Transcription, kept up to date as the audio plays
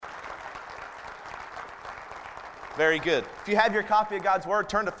Very good. If you have your copy of God's Word,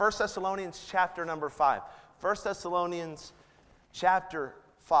 turn to 1 Thessalonians chapter number 5. 1 Thessalonians chapter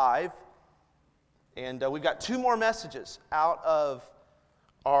 5. And we've got two more messages out of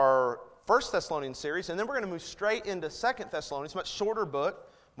our 1 Thessalonians series. And then we're going to move straight into 2 Thessalonians, much shorter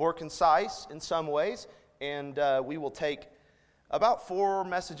book, more concise in some ways. And we will take about 4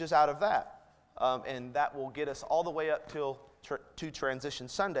 messages out of that. And that will get us all the way up to Transition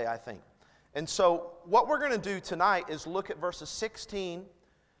Sunday, I think. And so what we're going to do tonight is look at verses 16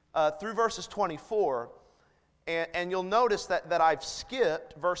 through verses 24. And you'll notice that I've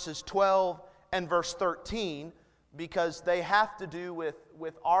skipped verses 12 and verse 13 because they have to do with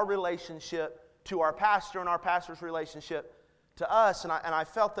our relationship to our pastor and our pastor's relationship to us. And I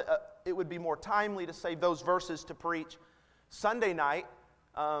felt that it would be more timely to save those verses to preach Sunday night,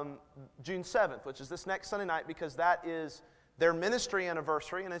 June 7th, which is this next Sunday night, because that is their ministry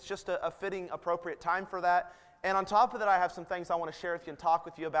anniversary, and it's just a fitting, appropriate time for that. And on top of that, I have some things I want to share with you and talk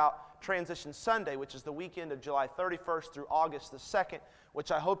with you about Transition Sunday, which is the weekend of July 31st through August the 2nd,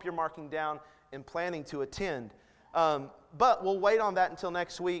 which I hope you're marking down and planning to attend. But we'll wait on that until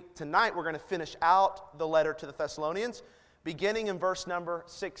next week. Tonight, we're going to finish out the letter to the Thessalonians, beginning in verse number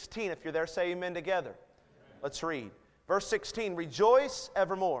 16. If you're there, say amen together. Amen. Let's read. Verse 16, rejoice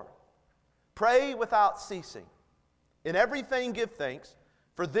evermore. Pray without ceasing. In everything give thanks,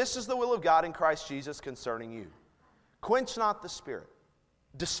 for this is the will of God in Christ Jesus concerning you. Quench not the spirit.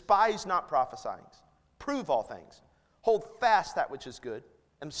 Despise not prophesying. Prove all things. Hold fast that which is good.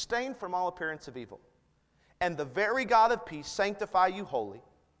 Abstain from all appearance of evil. And the very God of peace sanctify you wholly.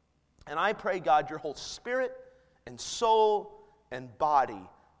 And I pray, God, your whole spirit and soul and body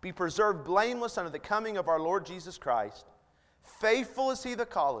be preserved blameless unto the coming of our Lord Jesus Christ. Faithful is he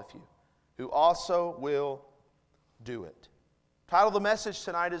that calleth you, who also will do it. Title of the message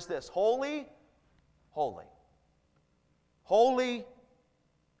tonight is this: Holy, Holy. Holy,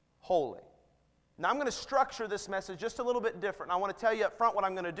 Holy. Now I'm going to structure this message just a little bit different. I want to tell you up front what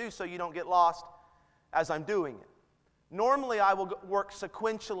I'm going to do so you don't get lost as I'm doing it. Normally I will work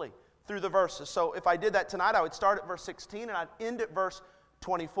sequentially through the verses. So if I did that tonight, I would start at verse 16 and I'd end at verse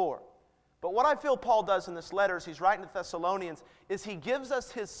 24. But what I feel Paul does in this letter as he's writing to Thessalonians is he gives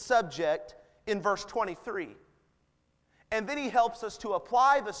us his subject in verse 23. And then he helps us to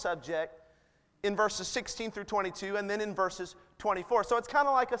apply the subject in verses 16 through 22 and then in verses 24. So it's kind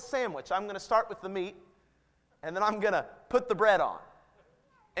of like a sandwich. I'm going to start with the meat and then I'm going to put the bread on.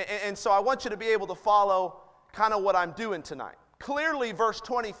 And so I want you to be able to follow kind of what I'm doing tonight. Clearly, verse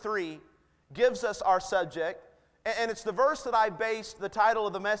 23 gives us our subject, and it's the verse that I based the title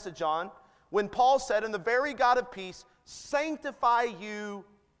of the message on when Paul said, "And the very God of peace sanctify you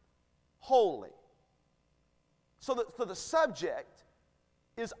wholly." So the subject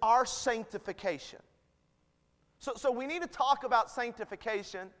is our sanctification. So we need to talk about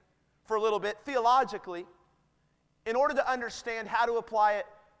sanctification for a little bit theologically in order to understand how to apply it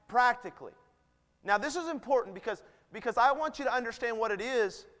practically. Now this is important because I want you to understand what it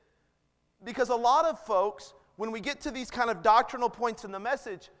is, because a lot of folks, when we get to these kind of doctrinal points in the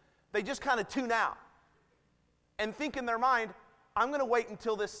message, they just kind of tune out and think in their mind, I'm going to wait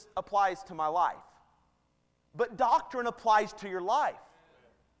until this applies to my life. But doctrine applies to your life.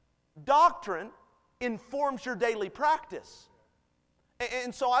 Doctrine informs your daily practice.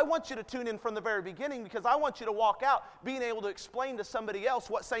 And so I want you to tune in from the very beginning, because I want you to walk out being able to explain to somebody else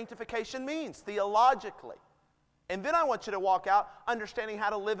what sanctification means theologically. And then I want you to walk out understanding how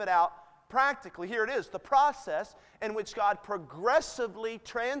to live it out practically. Here it is, the process in which God progressively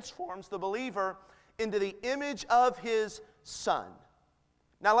transforms the believer into the image of His Son.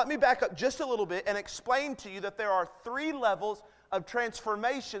 Now let me back up just a little bit and explain to you that there are 3 levels of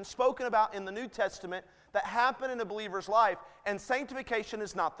transformation spoken about in the New Testament that happen in a believer's life, and sanctification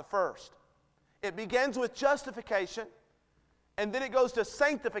is not the first. It begins with justification, and then it goes to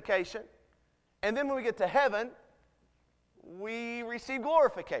sanctification, and then when we get to heaven, we receive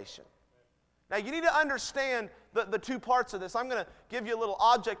glorification. Now you need to understand the 2 parts of this. I'm going to give you a little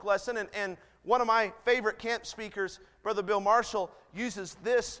object lesson, and one of my favorite camp speakers, Brother Bill Marshall, uses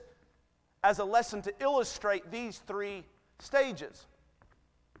this as a lesson to illustrate these 3 stages.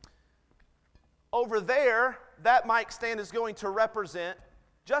 Over there, that mic stand is going to represent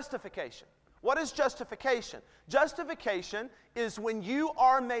justification. What is justification? Justification is when you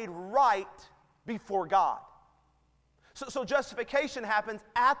are made right before God. So justification happens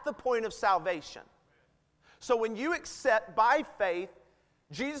at the point of salvation. So when you accept by faith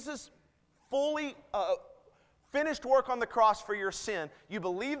Jesus' fully finished work on the cross for your sin, you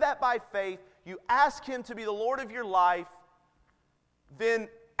believe that by faith, you ask Him to be the Lord of your life, then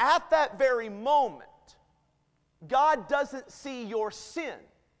at that very moment, God doesn't see your sin.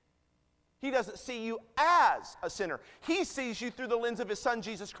 He doesn't see you as a sinner. He sees you through the lens of His Son,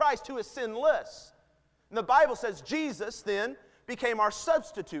 Jesus Christ, who is sinless. And the Bible says Jesus then became our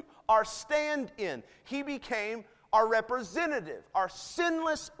substitute, our stand-in. He became our representative, our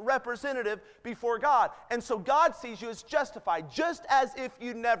sinless representative before God. And so God sees you as justified, just as if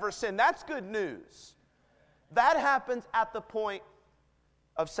you never sinned. That's good news. That happens at the point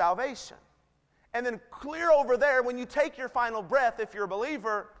of salvation. And then clear over there, when you take your final breath, if you're a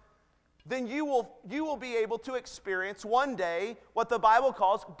believer, then you will be able to experience one day what the Bible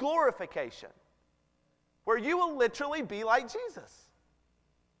calls glorification, where you will literally be like Jesus.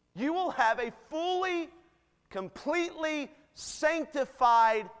 You will have a fully, completely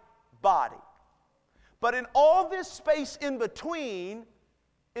sanctified body. But in all this space in between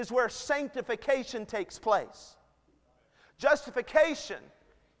is where sanctification takes place. Justification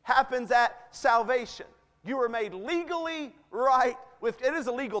happens at salvation. You are made legally right with, it is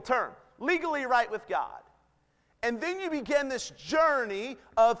a legal term, legally right with God. And then you begin this journey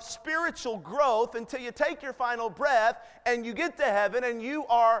of spiritual growth until you take your final breath and you get to heaven and you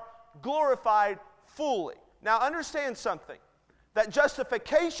are glorified fully. Now understand something, that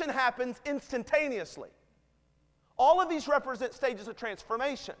justification happens instantaneously. All of these represent stages of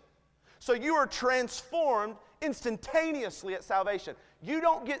transformation. So you are transformed instantaneously at salvation. You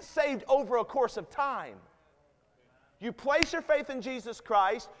don't get saved over a course of time. You place your faith in Jesus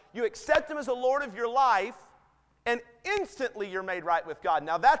Christ, you accept Him as the Lord of your life, and instantly you're made right with God.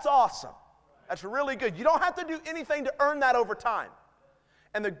 Now that's awesome. That's really good. You don't have to do anything to earn that over time.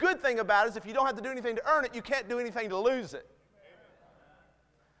 And the good thing about it is if you don't have to do anything to earn it, you can't do anything to lose it.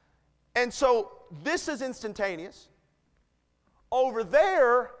 And so this is instantaneous. Over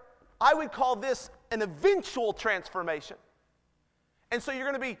there, I would call this an eventual transformation. And so you're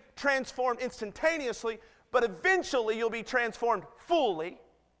going to be transformed instantaneously, but eventually you'll be transformed fully.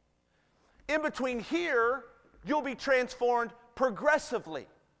 In between here, you'll be transformed progressively.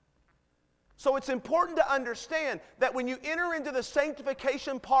 So it's important to understand that when you enter into the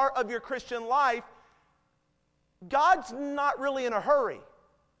sanctification part of your Christian life, God's not really in a hurry.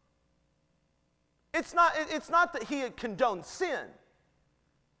 It's not that He condones sin,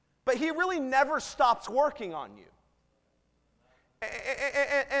 but He really never stops working on you.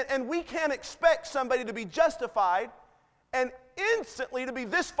 And we can't expect somebody to be justified and instantly to be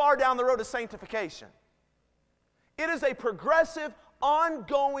this far down the road of sanctification. It is a progressive,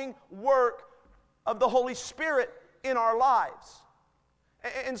 ongoing work of the Holy Spirit in our lives.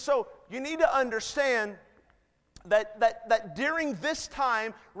 And so you need to understand that during this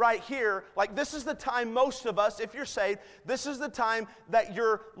time right here, like this is the time most of us, if you're saved, this is the time that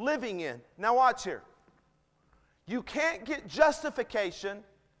you're living in. Now watch here. You can't get justification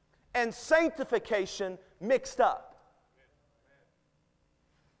and sanctification mixed up.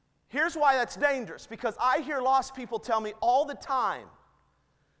 Here's why that's dangerous, because I hear lost people tell me all the time,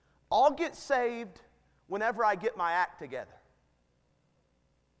 I'll get saved whenever I get my act together.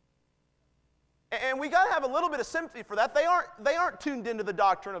 And we got to have a little bit of sympathy for that. They aren't tuned into the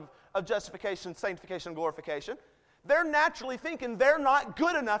doctrine of justification, sanctification, and glorification. They're naturally thinking they're not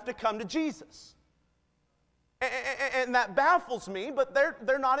good enough to come to Jesus. And that baffles me, but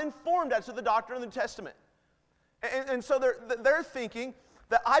they're not informed as to the doctrine of the New Testament. And so they're thinking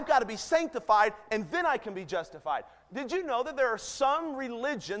that I've got to be sanctified and then I can be justified. Did you know that there are some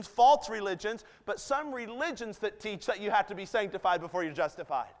religions, false religions, but some religions that teach that you have to be sanctified before you're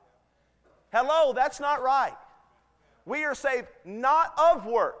justified? Hello, that's not right. We are saved not of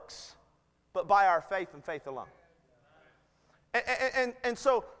works, but by our faith and faith alone. And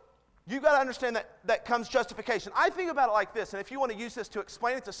so you've got to understand that comes justification. I think about it like this, and if you want to use this to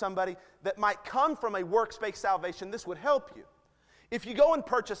explain it to somebody that might come from a works-based salvation, this would help you. If you go and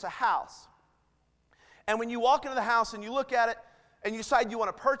purchase a house, and when you walk into the house and you look at it and you decide you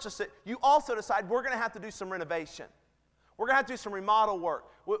want to purchase it, you also decide we're going to have to do some renovation. We're going to have to do some remodel work.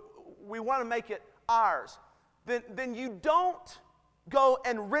 We want to make it ours. Then you don't go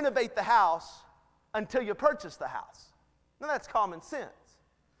and renovate the house until you purchase the house. Now that's common sense.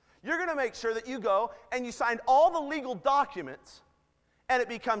 You're going to make sure that you go and you sign all the legal documents and it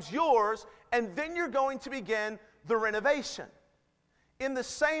becomes yours, and then you're going to begin the renovation. In the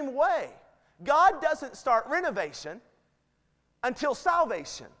same way, God doesn't start renovation until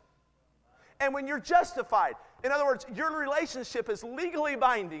salvation. And when you're justified, in other words, your relationship is legally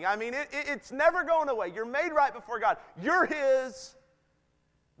binding. I mean, it's never going away. You're made right before God. You're His.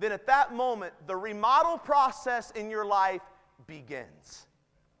 Then at that moment, the remodel process in your life begins.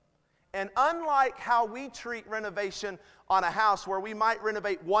 And unlike how we treat renovation on a house where we might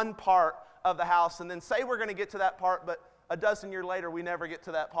renovate one part of the house and then say we're going to get to that part, but a dozen years later we never get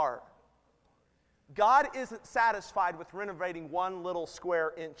to that part. God isn't satisfied with renovating one little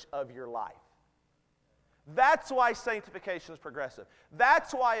square inch of your life. That's why sanctification is progressive.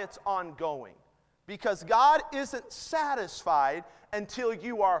 That's why it's ongoing. Because God isn't satisfied until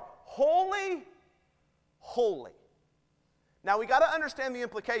you are holy, holy. Now we got to understand the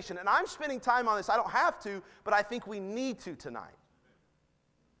implication, and I'm spending time on this. I don't have to, but I think we need to tonight.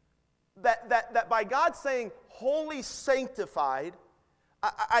 That by God saying holy, sanctified,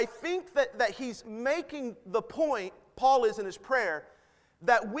 I think that he's making the point, Paul is in his prayer,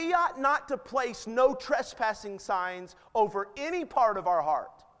 that we ought not to place no trespassing signs over any part of our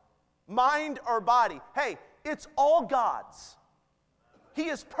heart, mind or body. Hey, it's all God's. He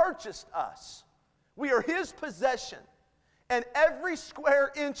has purchased us. We are his possession. And every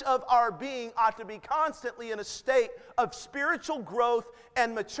square inch of our being ought to be constantly in a state of spiritual growth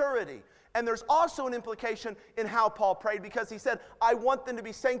and maturity. And there's also an implication in how Paul prayed, because he said, I want them to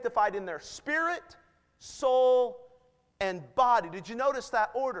be sanctified in their spirit, soul, and body. Did you notice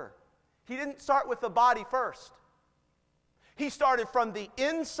that order? He didn't start with the body first. He started from the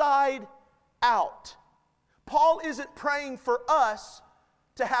inside out. Paul isn't praying for us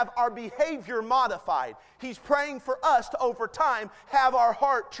to have our behavior modified. He's praying for us to, over time, have our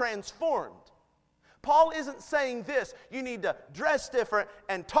heart transformed. Paul isn't saying this, you need to dress different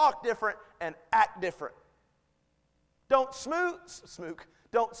and talk different and act different. Don't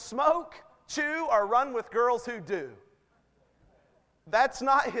don't smoke, chew, or run with girls who do. That's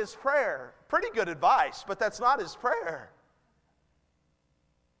not his prayer. Pretty good advice, but that's not his prayer.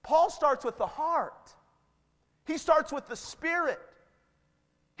 Paul starts with the heart. He starts with the spirit.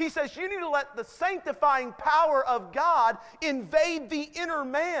 He says you need to let the sanctifying power of God invade the inner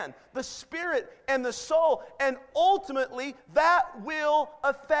man, the spirit and the soul, and ultimately that will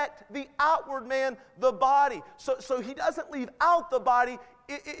affect the outward man, the body. So he doesn't leave out the body.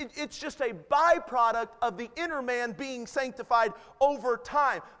 It's just a byproduct of the inner man being sanctified over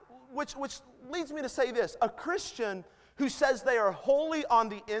time, which leads me to say this. A Christian who says they are holy on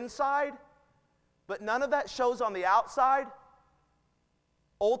the inside, but none of that shows on the outside,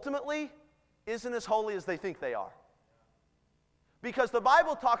 ultimately isn't as holy as they think they are. Because the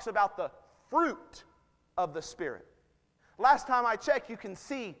Bible talks about the fruit of the Spirit. Last time I checked, you can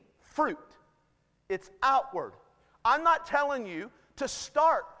see fruit. It's outward. I'm not telling you to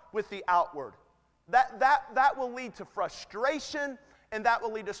start with the outward. That will lead to frustration, and that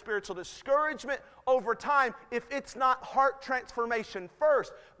will lead to spiritual discouragement over time if it's not heart transformation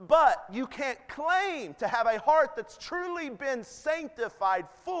first. But you can't claim to have a heart that's truly been sanctified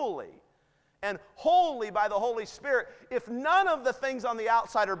fully and holy by the Holy Spirit if none of the things on the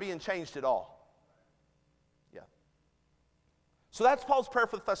outside are being changed at all. Yeah. So that's Paul's prayer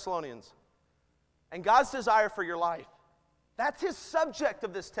for the Thessalonians. And God's desire for your life. That's his subject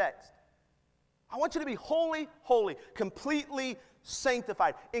of this text. I want you to be holy, holy, completely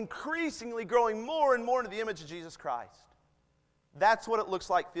sanctified, increasingly growing more and more into the image of Jesus Christ. That's what it looks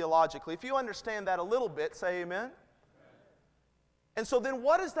like theologically. If you understand that a little bit, say amen. And so then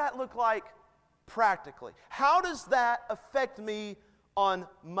what does that look like practically? How does that affect me on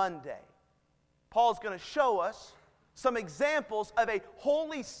Monday? Paul's going to show us some examples of a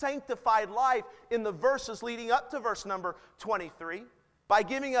holy, sanctified life in the verses leading up to verse number 23 by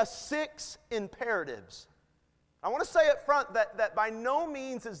giving us 6 imperatives. I want to say up front that by no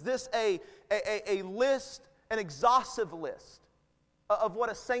means is this a list, an exhaustive list of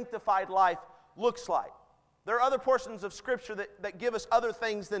what a sanctified life looks like. There are other portions of Scripture that give us other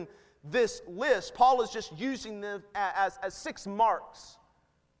things than this list. Paul is just using them as 6 marks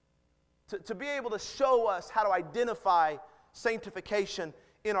to be able to show us how to identify sanctification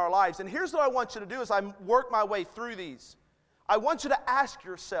in our lives. And here's what I want you to do as I work my way through these. I want you to ask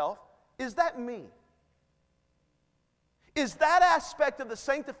yourself, is that me? Is that aspect of the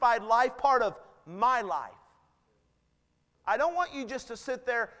sanctified life part of my life? I don't want you just to sit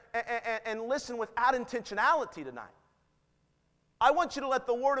there and listen without intentionality tonight. I want you to let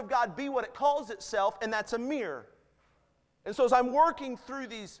the Word of God be what it calls itself, and that's a mirror. And so as I'm working through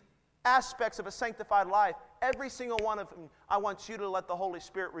these aspects of a sanctified life, every single one of them, I want you to let the Holy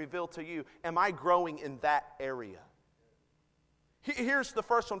Spirit reveal to you, am I growing in that area? Here's the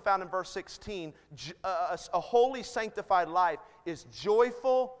first one found in verse 16. A holy, sanctified life is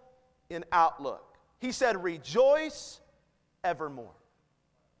joyful in outlook. He said, rejoice evermore.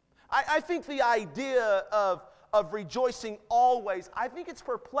 I think the idea of rejoicing always, I think it's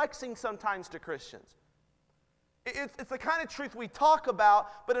perplexing sometimes to Christians. It's the kind of truth we talk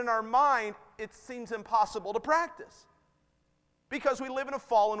about, but in our mind, it seems impossible to practice. Because we live in a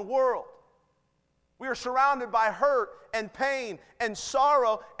fallen world. We are surrounded by hurt and pain and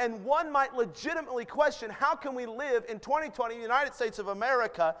sorrow, and one might legitimately question, how can we live in 2020 in the United States of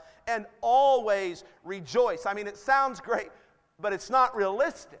America and always rejoice? I mean, it sounds great, but it's not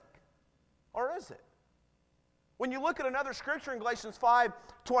realistic. Or is it? When you look at another scripture in Galatians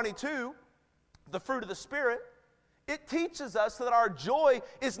 5:22, the fruit of the Spirit, it teaches us that our joy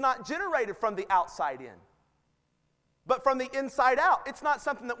is not generated from the outside in, but from the inside out. It's not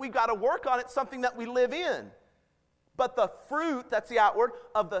something that we've got to work on. It's something that we live in. But the fruit, that's the outward,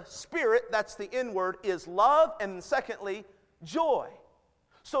 of the Spirit, that's the inward, is love, and secondly, joy.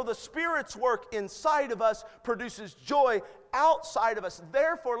 So the Spirit's work inside of us produces joy outside of us.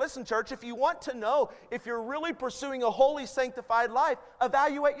 Therefore, listen, church, if you want to know if you're really pursuing a holy, sanctified life,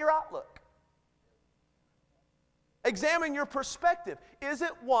 evaluate your outlook. Examine your perspective. Is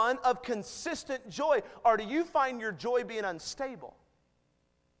it one of consistent joy, or do you find your joy being unstable?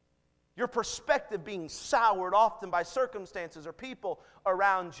 Your perspective being soured often by circumstances or people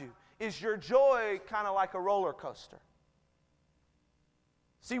around you? Is your joy kind of like a roller coaster?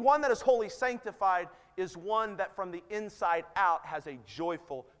 See, one that is wholly sanctified is one that from the inside out has a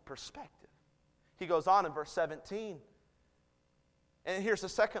joyful perspective. He goes on in verse 17. And here's the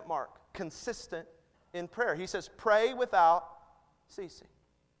second mark, consistent in prayer. He says, pray without ceasing.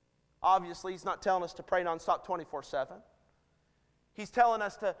 Obviously, he's not telling us to pray nonstop 24/7. He's telling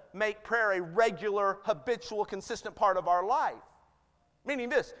us to make prayer a regular, habitual, consistent part of our life. Meaning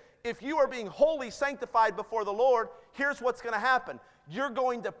this, if you are being wholly sanctified before the Lord, here's what's going to happen. You're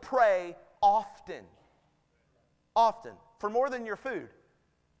going to pray often. Often. For more than your food.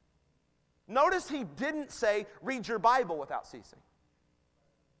 Notice he didn't say, read your Bible without ceasing.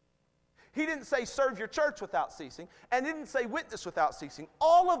 He didn't say serve your church without ceasing, and he didn't say witness without ceasing.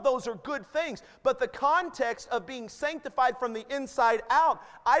 All of those are good things, but the context of being sanctified from the inside out,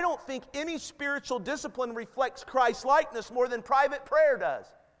 I don't think any spiritual discipline reflects Christ-likeness more than private prayer does.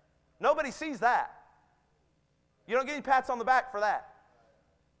 Nobody sees that. You don't get any pats on the back for that.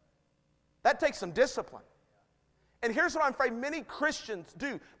 That takes some discipline. And here's what I'm afraid many Christians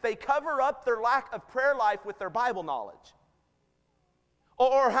do. They cover up their lack of prayer life with their Bible knowledge.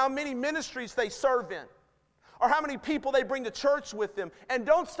 Or how many ministries they serve in, or how many people they bring to church with them, and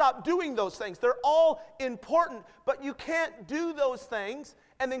don't stop doing those things. They're all important, but you can't do those things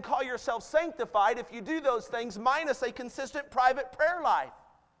and then call yourself sanctified if you do those things minus a consistent private prayer life.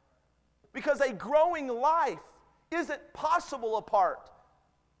 Because a growing life isn't possible apart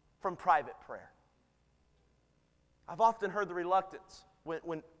from private prayer. I've often heard the reluctance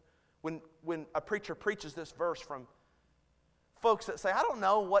when a preacher preaches this verse from folks that say, I don't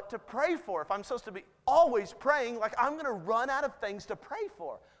know what to pray for. If I'm supposed to be always praying, like I'm going to run out of things to pray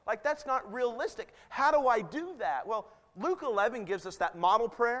for. Like that's not realistic. How do I do that? Well, Luke 11 gives us that model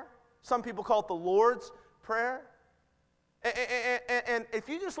prayer. Some people call it the Lord's Prayer. And if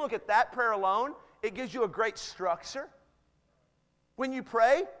you just look at that prayer alone, it gives you a great structure. When you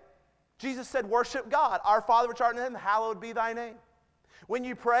pray, Jesus said, worship God. Our Father which art in heaven, hallowed be thy name. When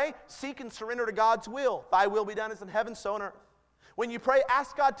you pray, seek and surrender to God's will. Thy will be done as in heaven, so on earth. When you pray,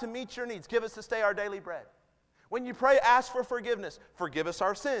 ask God to meet your needs. Give us this day our daily bread. When you pray, ask for forgiveness. Forgive us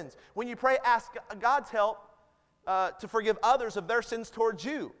our sins. When you pray, ask God's help to forgive others of their sins towards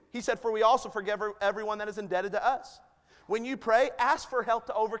you. He said, for we also forgive everyone that is indebted to us. When you pray, ask for help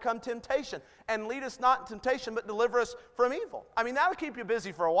to overcome temptation. And lead us not in temptation, but deliver us from evil. I mean, that'll keep you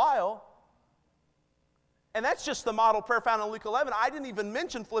busy for a while. And that's just the model prayer found in Luke 11. I didn't even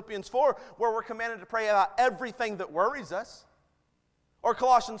mention Philippians 4, where we're commanded to pray about everything that worries us. Or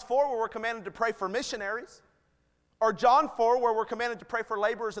Colossians 4, where we're commanded to pray for missionaries. Or John 4, where we're commanded to pray for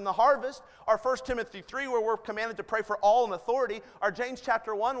laborers in the harvest. Or 1 Timothy 3, where we're commanded to pray for all in authority. Or James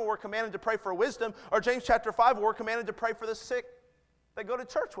chapter 1, where we're commanded to pray for wisdom. Or James chapter 5, where we're commanded to pray for the sick that go to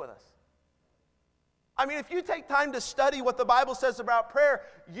church with us. I mean, if you take time to study what the Bible says about prayer,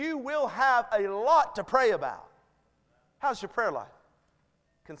 you will have a lot to pray about. How's your prayer life?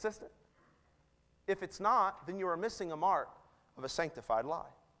 Consistent? If it's not, then you are missing a mark of a sanctified life.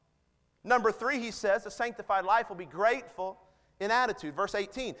 Number 3, he says, a sanctified life will be grateful in attitude. Verse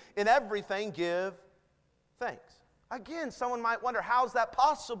 18, in everything give thanks. Again, someone might wonder, how's that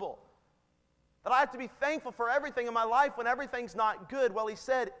possible? That I have to be thankful for everything in my life when everything's not good. Well, he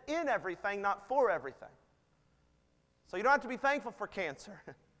said, in everything, not for everything. So you don't have to be thankful for cancer.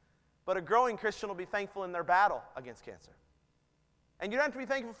 But a growing Christian will be thankful in their battle against cancer. And you don't have to be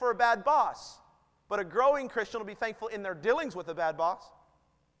thankful for a bad boss. But a growing Christian will be thankful in their dealings with a bad boss.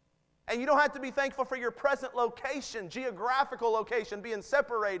 And you don't have to be thankful for your present location, geographical location, being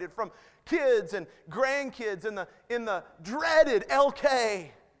separated from kids and grandkids in the dreaded LK.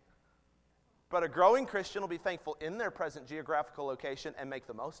 But a growing Christian will be thankful in their present geographical location and make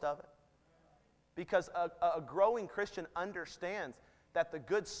the most of it. Because a growing Christian understands that the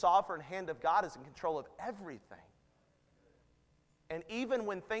good sovereign hand of God is in control of everything. And even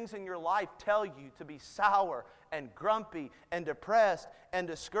when things in your life tell you to be sour and grumpy and depressed and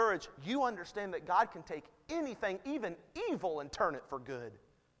discouraged, you understand that God can take anything, even evil, and turn it for good.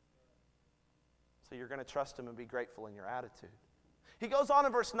 So you're going to trust Him and be grateful in your attitude. He goes on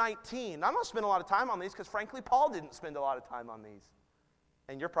in verse 19. I'm not going to spend a lot of time on these because, frankly, Paul didn't spend a lot of time on these.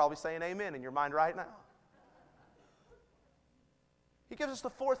 And you're probably saying amen in your mind right now. He gives us the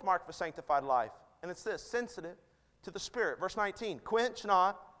fourth mark of a sanctified life, and it's this: sensitive to the Spirit. Verse 19, quench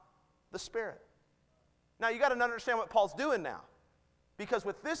not the Spirit. Now, you got to understand what Paul's doing now. Because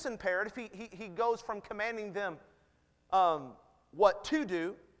with this imperative, he goes from commanding them what to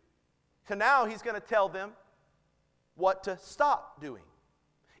do to now he's going to tell them what to stop doing.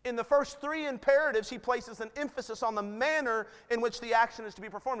 In the first three imperatives, he places an emphasis on the manner in which the action is to be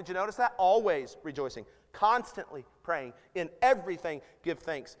performed. Did you notice that? Always rejoicing, constantly praying, in everything give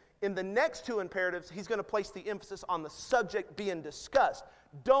thanks. In the next two imperatives, he's going to place the emphasis on the subject being discussed.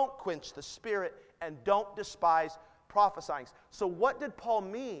 Don't quench the Spirit and don't despise prophesying. So what did Paul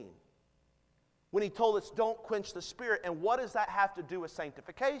mean when he told us don't quench the Spirit, and what does that have to do with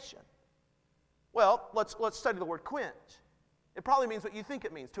sanctification? Well, let's study the word quench. It probably means what you think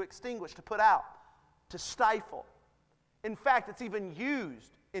it means: to extinguish, to put out, to stifle. In fact, it's even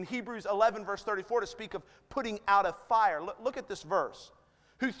used in Hebrews 11, verse 34, to speak of putting out a fire. Look at this verse.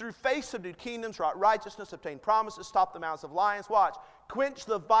 Who through faith subdued kingdoms, wrought righteousness, obtained promises, stopped the mouths of lions. Watch. Quench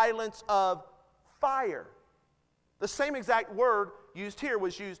the violence of fire. The same exact word used here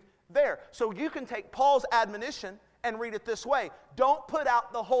was used there. So you can take Paul's admonition and read it this way: don't put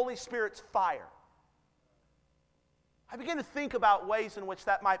out the Holy Spirit's fire. I begin to think about ways in which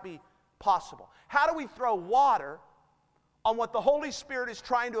that might be possible. How do we throw water on what the Holy Spirit is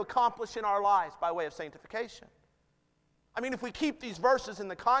trying to accomplish in our lives by way of sanctification? I mean, if we keep these verses in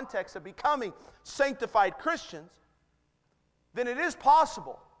the context of becoming sanctified Christians, then it is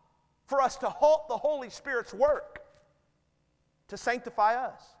possible for us to halt the Holy Spirit's work to sanctify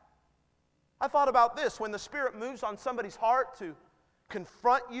us. I thought about this: when the Spirit moves on somebody's heart to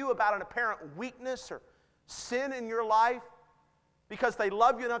confront you about an apparent weakness or sin in your life, because they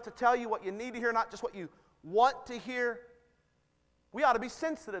love you enough to tell you what you need to hear, not just what you want to hear, we ought to be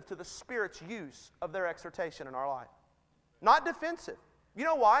sensitive to the Spirit's use of their exhortation in our life. Not defensive. You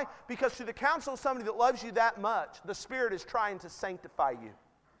know why? Because through the counsel of somebody that loves you that much, the Spirit is trying to sanctify you.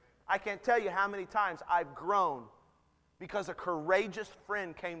 I can't tell you how many times I've grown because a courageous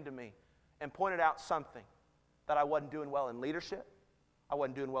friend came to me and pointed out something that I wasn't doing well in leadership, I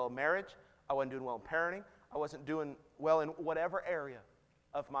wasn't doing well in marriage, I wasn't doing well in parenting, I wasn't doing well in whatever area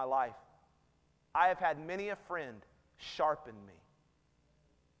of my life. I have had many a friend sharpen me.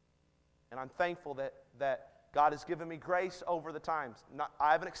 And I'm thankful that God has given me grace over the times.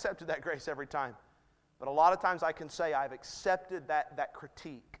 I haven't accepted that grace every time. But a lot of times I can say I've accepted that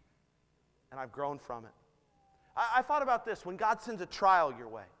critique, and I've grown from it. I thought about this: when God sends a trial your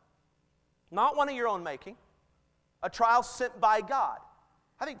way, not one of your own making, a trial sent by God.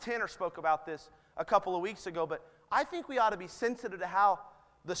 I think Tanner spoke about this a couple of weeks ago, but I think we ought to be sensitive to how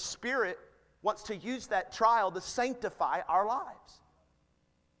the Spirit wants to use that trial to sanctify our lives.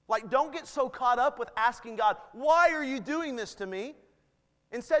 Like, don't get so caught up with asking God, why are you doing this to me?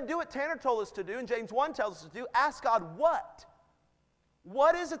 Instead, do what Tanner told us to do, and James 1 tells us to do. Ask God, what?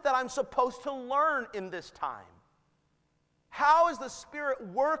 What is it that I'm supposed to learn in this time? How is the Spirit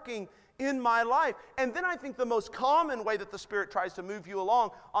working in my life? And then I think the most common way that the Spirit tries to move you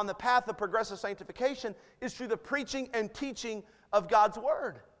along on the path of progressive sanctification is through the preaching and teaching of God's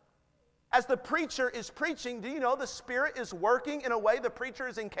Word. As the preacher is preaching, do you know the Spirit is working in a way the preacher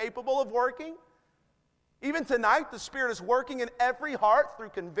is incapable of working? Even tonight, the Spirit is working in every heart through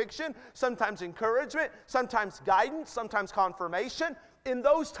conviction, sometimes encouragement, sometimes guidance, sometimes confirmation. In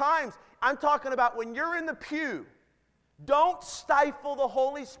those times, I'm talking about when you're in the pew, don't stifle the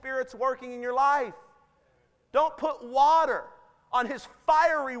Holy Spirit's working in your life. Don't put water on His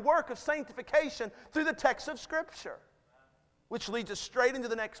fiery work of sanctification through the text of Scripture. Which leads us straight into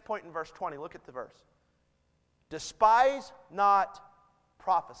the next point in verse 20. Look at the verse. Despise not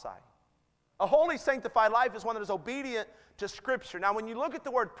prophesying. A holy, sanctified life is one that is obedient to Scripture. Now, when you look at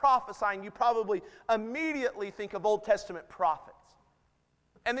the word prophesying, you probably immediately think of Old Testament prophets.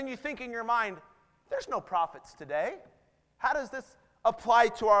 And then you think in your mind, there's no prophets today. How does this apply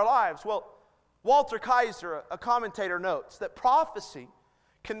to our lives? Well, Walter Kaiser, a commentator, notes that prophecy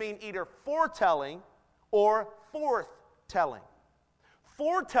can mean either foretelling or forthtelling.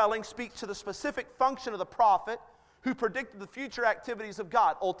 Foretelling speaks to the specific function of the prophet who predicted the future activities of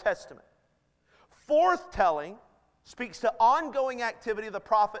God, Old Testament. Forthtelling speaks to ongoing activity of the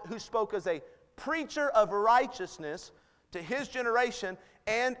prophet who spoke as a preacher of righteousness to his generation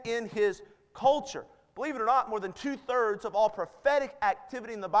and in his culture. Believe it or not, more than 2/3 of all prophetic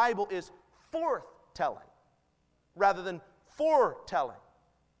activity in the Bible is forthtelling rather than foretelling.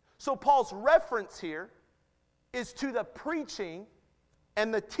 So Paul's reference here is to the preaching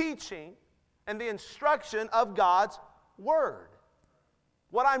and the teaching and the instruction of God's Word.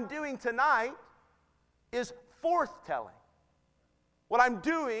 What I'm doing tonight is forthtelling. What I'm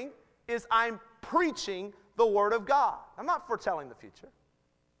doing is I'm preaching the Word of God. I'm not foretelling the future.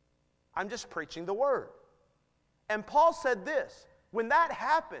 I'm just preaching the Word. And Paul said this, when that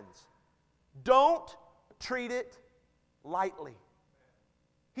happens, don't treat it lightly.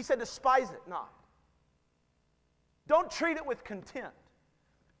 He said, despise it not. Don't treat it with contempt.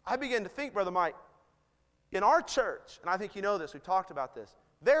 I began to think, Brother Mike, in our church, and I think you know this, we've talked about this,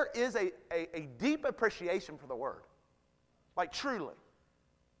 there is a deep appreciation for the Word. Like truly.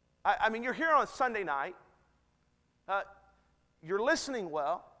 I mean, you're here on Sunday night. You're listening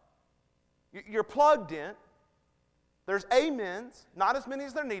well. You're plugged in. There's amens. Not as many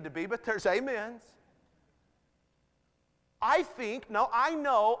as there need to be, but there's amens. I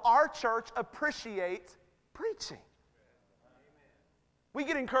know our church appreciates preaching. We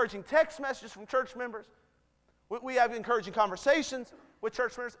get encouraging text messages from church members. We have encouraging conversations with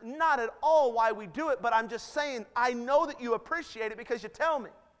church members. Not at all why we do it, but I'm just saying, I know that you appreciate it because you tell me.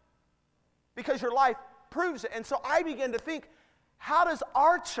 Because your life proves it. And so I began to think, how does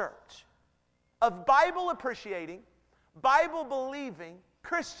our church of Bible-appreciating, Bible-believing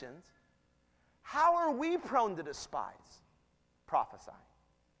Christians, how are we prone to despise prophesying?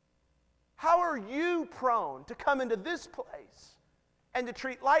 How are you prone to come into this place and to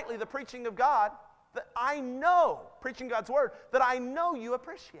treat lightly the preaching of God that I know, preaching God's Word, that I know you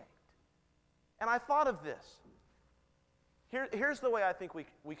appreciate? And I thought of this. Here's the way I think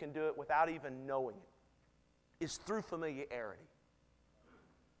we can do it without even knowing it, is through familiarity.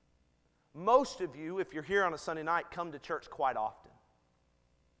 Most of you, if you're here on a Sunday night, come to church quite often.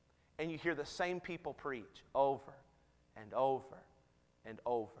 And you hear the same people preach over and over and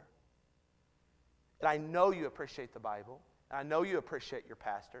over. And I know you appreciate the Bible, and I know you appreciate your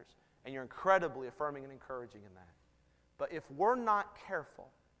pastors, and you're incredibly affirming and encouraging in that. But if we're not careful,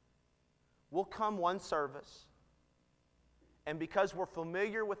 we'll come one service, and because we're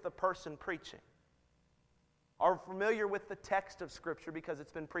familiar with the person preaching, or familiar with the text of Scripture because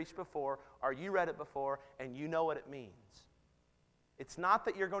it's been preached before, or you read it before, and you know what it means. It's not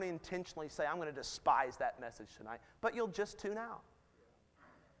that you're going to intentionally say, I'm going to despise that message tonight, but you'll just tune out.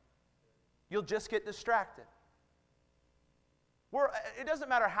 You'll just get distracted. It doesn't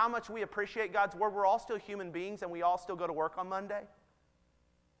matter how much we appreciate God's Word. We're all still human beings, and we all still go to work on Monday.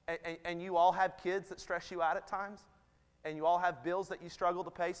 And you all have kids that stress you out at times. And you all have bills that you struggle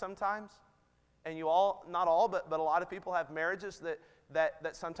to pay sometimes. And you all, not all, but a lot of people have marriages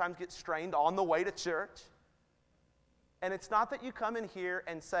that sometimes get strained on the way to church. And it's not that you come in here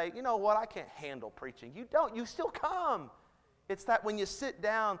and say, you know what, I can't handle preaching. You don't. You still come. It's that when you sit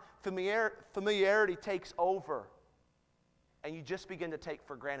down, familiarity takes over. And you just begin to take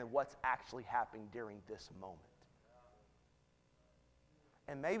for granted what's actually happening during this moment.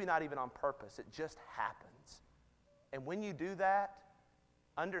 And maybe not even on purpose. It just happens. And when you do that,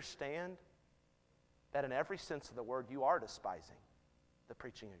 understand that in every sense of the word, you are despising the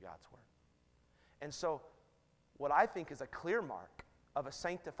preaching of God's Word. And so, what I think is a clear mark of a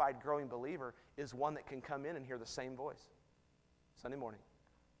sanctified, growing believer is one that can come in and hear the same voice. Sunday morning,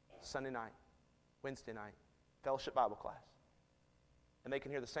 Sunday night, Wednesday night, fellowship Bible class. And they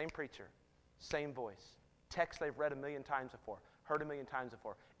can hear the same preacher, same voice, text they've read 1,000,000 times before, heard 1,000,000 times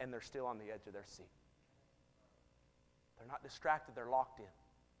before, and they're still on the edge of their seat. They're not distracted, they're locked in.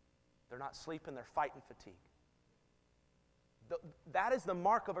 They're not sleeping, they're fighting fatigue. That is the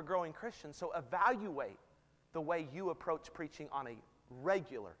mark of a growing Christian, so evaluate the way you approach preaching on a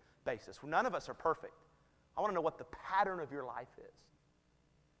regular basis. None of us are perfect. I want to know what the pattern of your life is.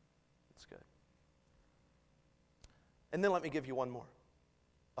 That's good. And then let me give you one more.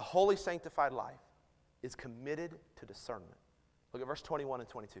 A holy, sanctified life is committed to discernment. Look at verse 21 and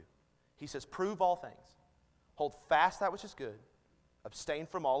 22. He says, prove all things. Hold fast that which is good. Abstain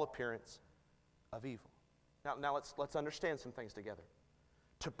from all appearance of evil. Now let's understand some things together.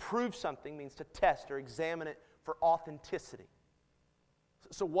 To prove something means to test or examine it for authenticity.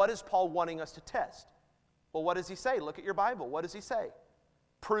 So what is Paul wanting us to test? Well, what does he say? Look at your Bible. What does he say?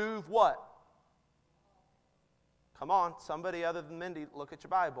 Prove what? Come on, somebody other than Mindy, look at your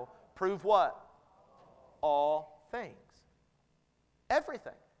Bible. Prove what? All things.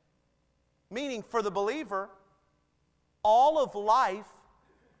 Everything. Meaning for the believer, all of life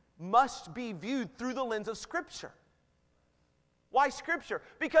must be viewed through the lens of Scripture. Why Scripture?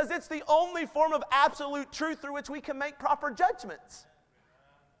 Because it's the only form of absolute truth through which we can make proper judgments.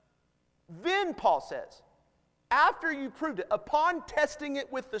 Then, Paul says, after you proved it, upon testing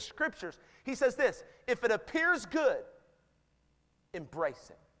it with the Scriptures, he says this, if it appears good, embrace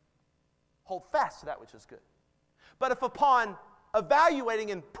it. Hold fast to that which is good. But if upon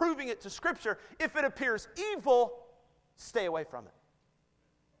evaluating and proving it to Scripture, if it appears evil, stay away from it.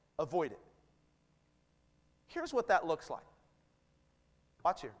 Avoid it. Here's what that looks like.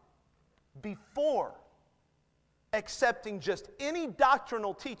 Watch here. Before accepting just any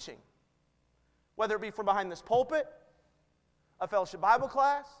doctrinal teaching, whether it be from behind this pulpit, a fellowship Bible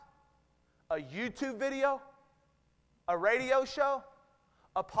class, a YouTube video, a radio show,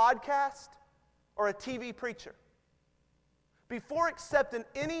 a podcast, or a TV preacher, before accepting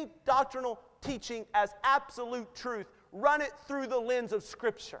any doctrinal teaching as absolute truth, run it through the lens of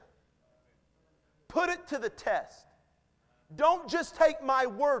Scripture. Put it to the test. Don't just take my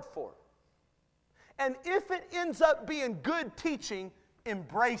word for it. And if it ends up being good teaching,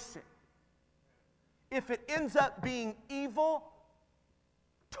 embrace it. If it ends up being evil,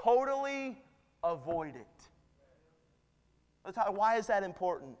 totally avoid it. Why is that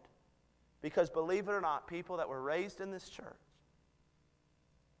important? Because believe it or not, people that were raised in this church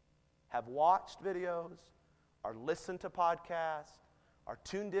have watched videos, or listened to podcasts, are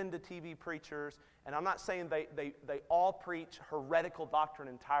tuned into TV preachers, and I'm not saying they all preach heretical doctrine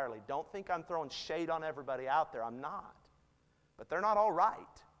entirely. Don't think I'm throwing shade on everybody out there. I'm not. But they're not all right.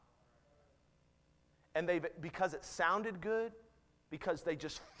 And because it sounded good, because they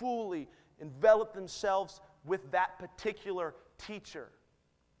just fully enveloped themselves with that particular teacher,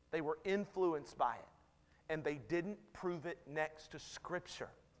 they were influenced by it. And they didn't prove it next to Scripture.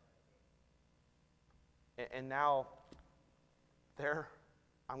 And now they're,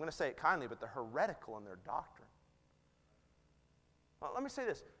 I'm going to say it kindly, but they're heretical in their doctrine. Well, let me say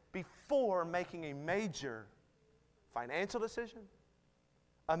this. Before making a major financial decision,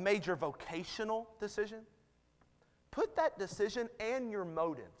 a major vocational decision, put that decision and your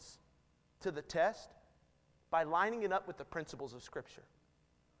motives to the test by lining it up with the principles of Scripture.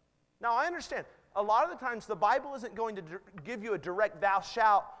 Now, I understand, a lot of the times the Bible isn't going to give you a direct thou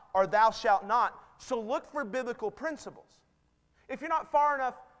shalt or thou shalt not, so look for biblical principles. If you're not far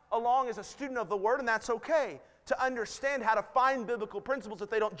enough along as a student of the Word, and that's okay, to understand how to find biblical principles if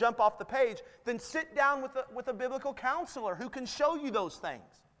they don't jump off the page, then sit down with a biblical counselor who can show you those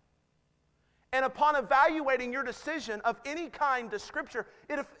things. And upon evaluating your decision of any kind to Scripture,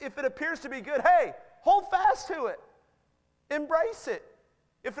 if it appears to be good, hey, hold fast to it. Embrace it.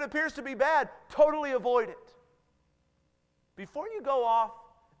 If it appears to be bad, totally avoid it. Before you go off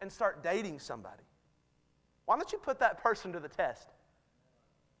and start dating somebody, why don't you put that person to the test?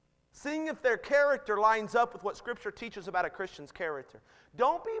 Seeing if their character lines up with what Scripture teaches about a Christian's character.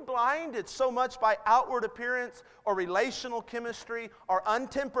 Don't be blinded so much by outward appearance or relational chemistry or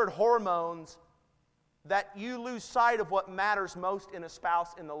untempered hormones that you lose sight of what matters most in a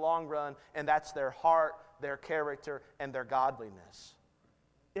spouse in the long run, and that's their heart, their character, and their godliness.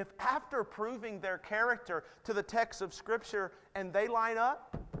 If after proving their character to the text of Scripture and they line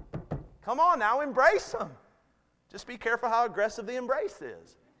up, come on now, embrace them. Just be careful how aggressive the embrace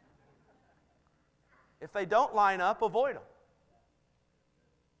is. If they don't line up, avoid them.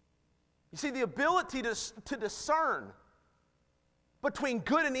 You see, the ability to discern between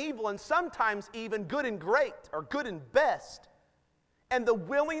good and evil, and sometimes even good and great, or good and best, and the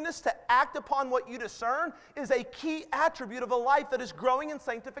willingness to act upon what you discern is a key attribute of a life that is growing in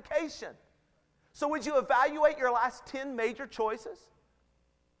sanctification. So would you evaluate your last 10 major choices?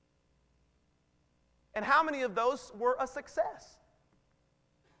 And how many of those were a success?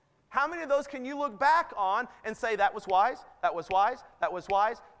 How many of those can you look back on and say, that was wise, that was wise, that was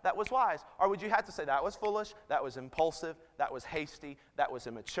wise, that was wise? Or would you have to say, that was foolish, that was impulsive, that was hasty, that was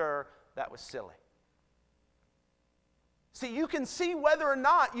immature, that was silly? See, you can see whether or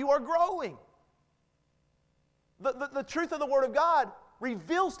not you are growing. The truth of the Word of God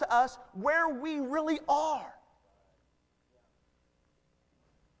reveals to us where we really are.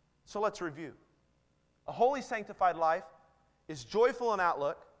 So let's review. A holy, sanctified life is joyful in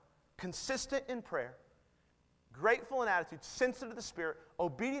outlook, consistent in prayer, grateful in attitude, sensitive to the Spirit,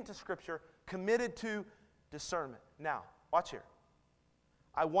 obedient to Scripture, committed to discernment. Now, watch here.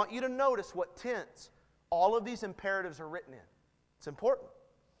 I want you to notice what tense all of these imperatives are written in. It's important.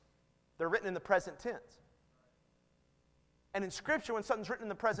 They're written in the present tense. And in Scripture, when something's written in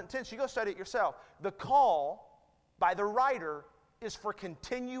the present tense, you go study it yourself. The call by the writer is for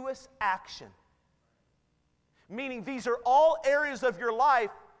continuous action. Meaning these are all areas of your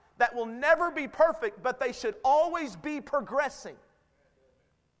life that will never be perfect, but they should always be progressing.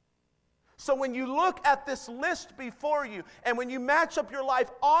 So when you look at this list before you, and when you match up your life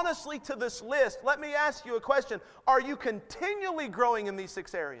honestly to this list, let me ask you a question. Are you continually growing in these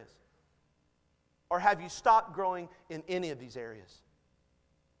 6 areas? Or have you stopped growing in any of these areas?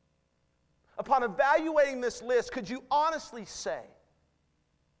 Upon evaluating this list, could you honestly say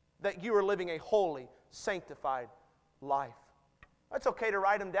that you are living a holy, sanctified life? It's okay to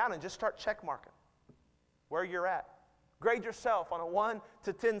write them down and just start check marking where you're at. Grade yourself on a 1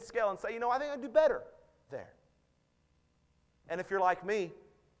 to 10 scale and say, I think I'd do better there. And if you're like me,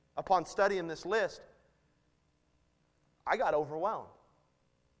 upon studying this list, I got overwhelmed.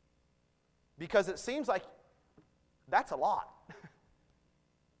 Because it seems like that's a lot.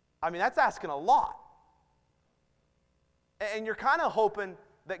 That's asking a lot. And you're kind of hoping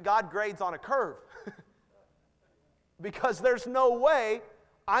that God grades on a curve. Because there's no way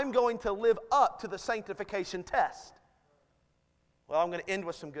I'm going to live up to the sanctification test. Well, I'm going to end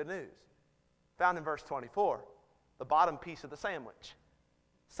with some good news. Found in verse 24, the bottom piece of the sandwich.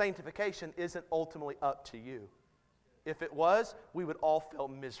 Sanctification isn't ultimately up to you. If it was, we would all fail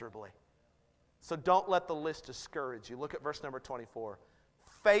miserably. So don't let the list discourage you. Look at verse number 24.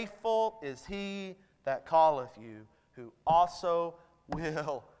 Faithful is he that calleth you, who also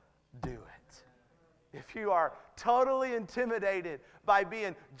will do it. If you are totally intimidated by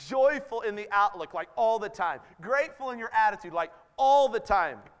being joyful in the outlook, like all the time, grateful in your attitude, like all the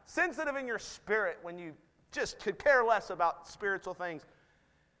time, sensitive in your spirit when you just could care less about spiritual things,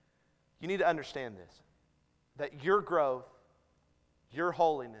 you need to understand this, that your growth, your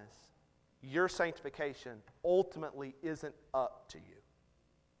holiness, your sanctification ultimately isn't up to you.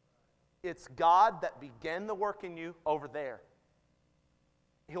 It's God that began the work in you over there.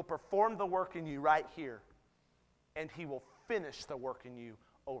 He'll perform the work in you right here, and He will finish the work in you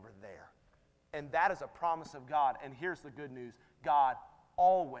over there. And that is a promise of God. And here's the good news. God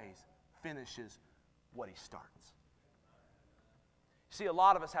always finishes what He starts. See, a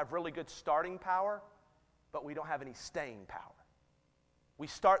lot of us have really good starting power, but we don't have any staying power. We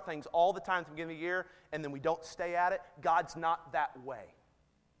start things all the time at the beginning of the year, and then we don't stay at it. God's not that way.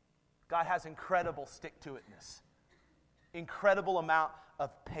 God has incredible stick-to-itness, incredible amount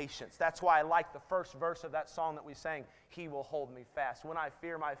of patience. That's why I like the first verse of that song that we sang, He will hold me fast. When I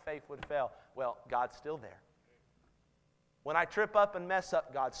fear my faith would fail, well, God's still there. When I trip up and mess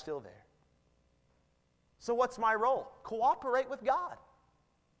up, God's still there. So what's my role? Cooperate with God.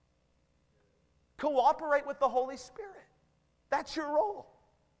 Cooperate with the Holy Spirit. That's your role.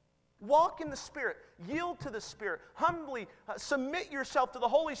 Walk in the Spirit. Yield to the Spirit. Humbly submit yourself to the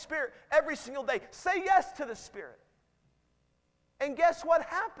Holy Spirit every single day. Say yes to the Spirit. And guess what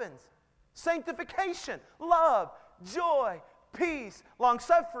happens? Sanctification, love, joy, peace,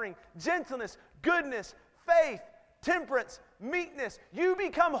 long-suffering, gentleness, goodness, faith, temperance, meekness. You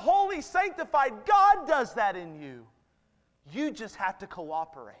become holy, sanctified. God does that in you. You just have to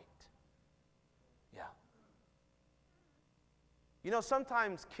cooperate. Yeah.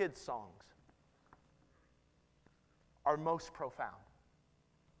 Sometimes kids' songs are most profound.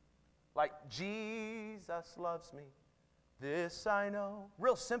 Like, Jesus loves me, this I know.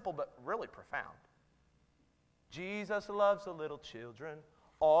 Real simple, but really profound. Jesus loves the little children,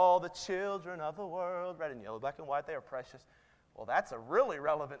 all the children of the world. Red and yellow, black and white, they are precious. Well, that's a really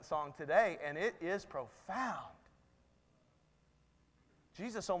relevant song today, and it is profound.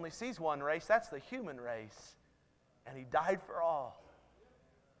 Jesus only sees one race, that's the human race. And He died for all.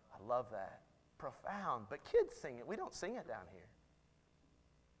 I love that. Profound. But kids sing it. We don't sing it down here.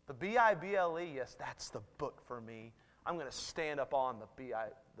 The B-I-B-L-E, yes, that's the book for me. I'm going to stand up on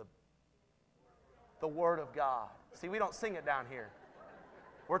the Word of God. See, we don't sing it down here.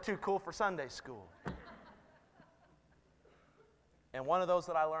 We're too cool for Sunday school. And one of those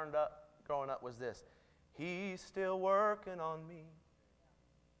that I learned growing up was this. He's still working on me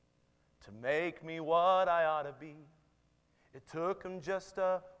to make me what I ought to be. It took Him just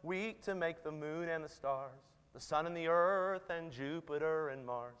a week to make the moon and the stars, the sun and the earth and Jupiter and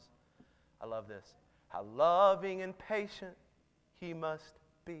Mars. I love this. How loving and patient He must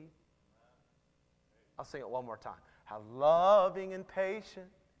be. I'll sing it one more time. How loving and patient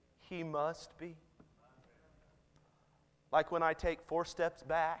He must be. Like when I take 4 steps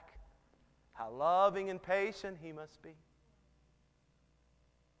back, how loving and patient He must be.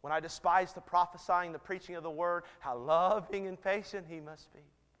 When I despise the prophesying, the preaching of the word, how loving and patient He must be.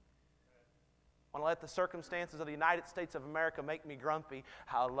 Want to let the circumstances of the United States of America make me grumpy.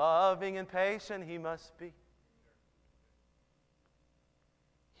 How loving and patient He must be.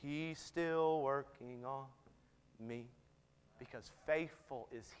 He's still working on me. Because faithful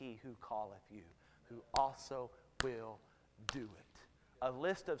is He who calleth you, who also will do it. A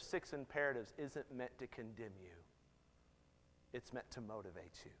list of 6 imperatives isn't meant to condemn you. It's meant to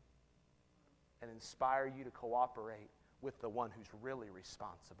motivate you and inspire you to cooperate with the one who's really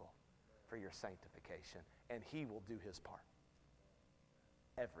responsible for your sanctification. And He will do His part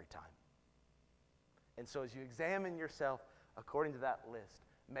every time. And so as you examine yourself according to that list,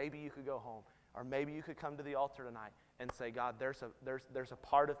 maybe you could go home, or maybe you could come to the altar tonight and say, God, there's a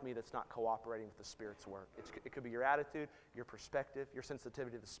part of me that's not cooperating with the Spirit's work. It could be your attitude, your perspective, your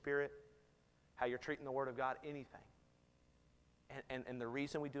sensitivity to the Spirit, how you're treating the Word of God, anything. And the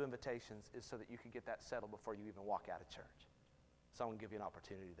reason we do invitations is so that you can get that settled before you even walk out of church. So I'm going to give you an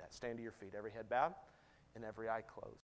opportunity to do that. Stand to your feet, every head bowed and every eye closed.